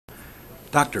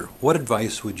Doctor, what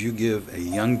advice would you give a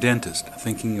young dentist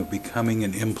thinking of becoming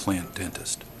an implant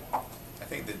dentist? I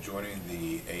think that joining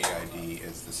the AID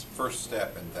is the first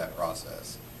step in that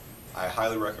process. I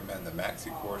highly recommend the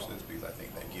Maxi courses because I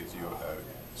think that gives you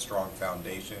a strong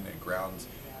foundation and grounds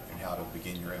in how to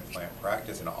begin your implant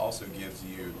practice, and it also gives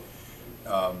you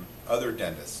other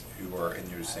dentists who are in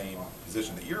your same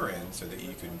position that you're in so that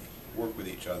you can work with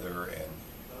each other and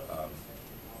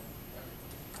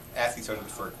ask each other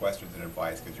for questions and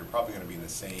advice, because you're probably going to be in the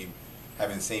same,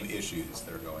 having the same issues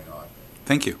that are going on.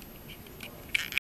 Thank you.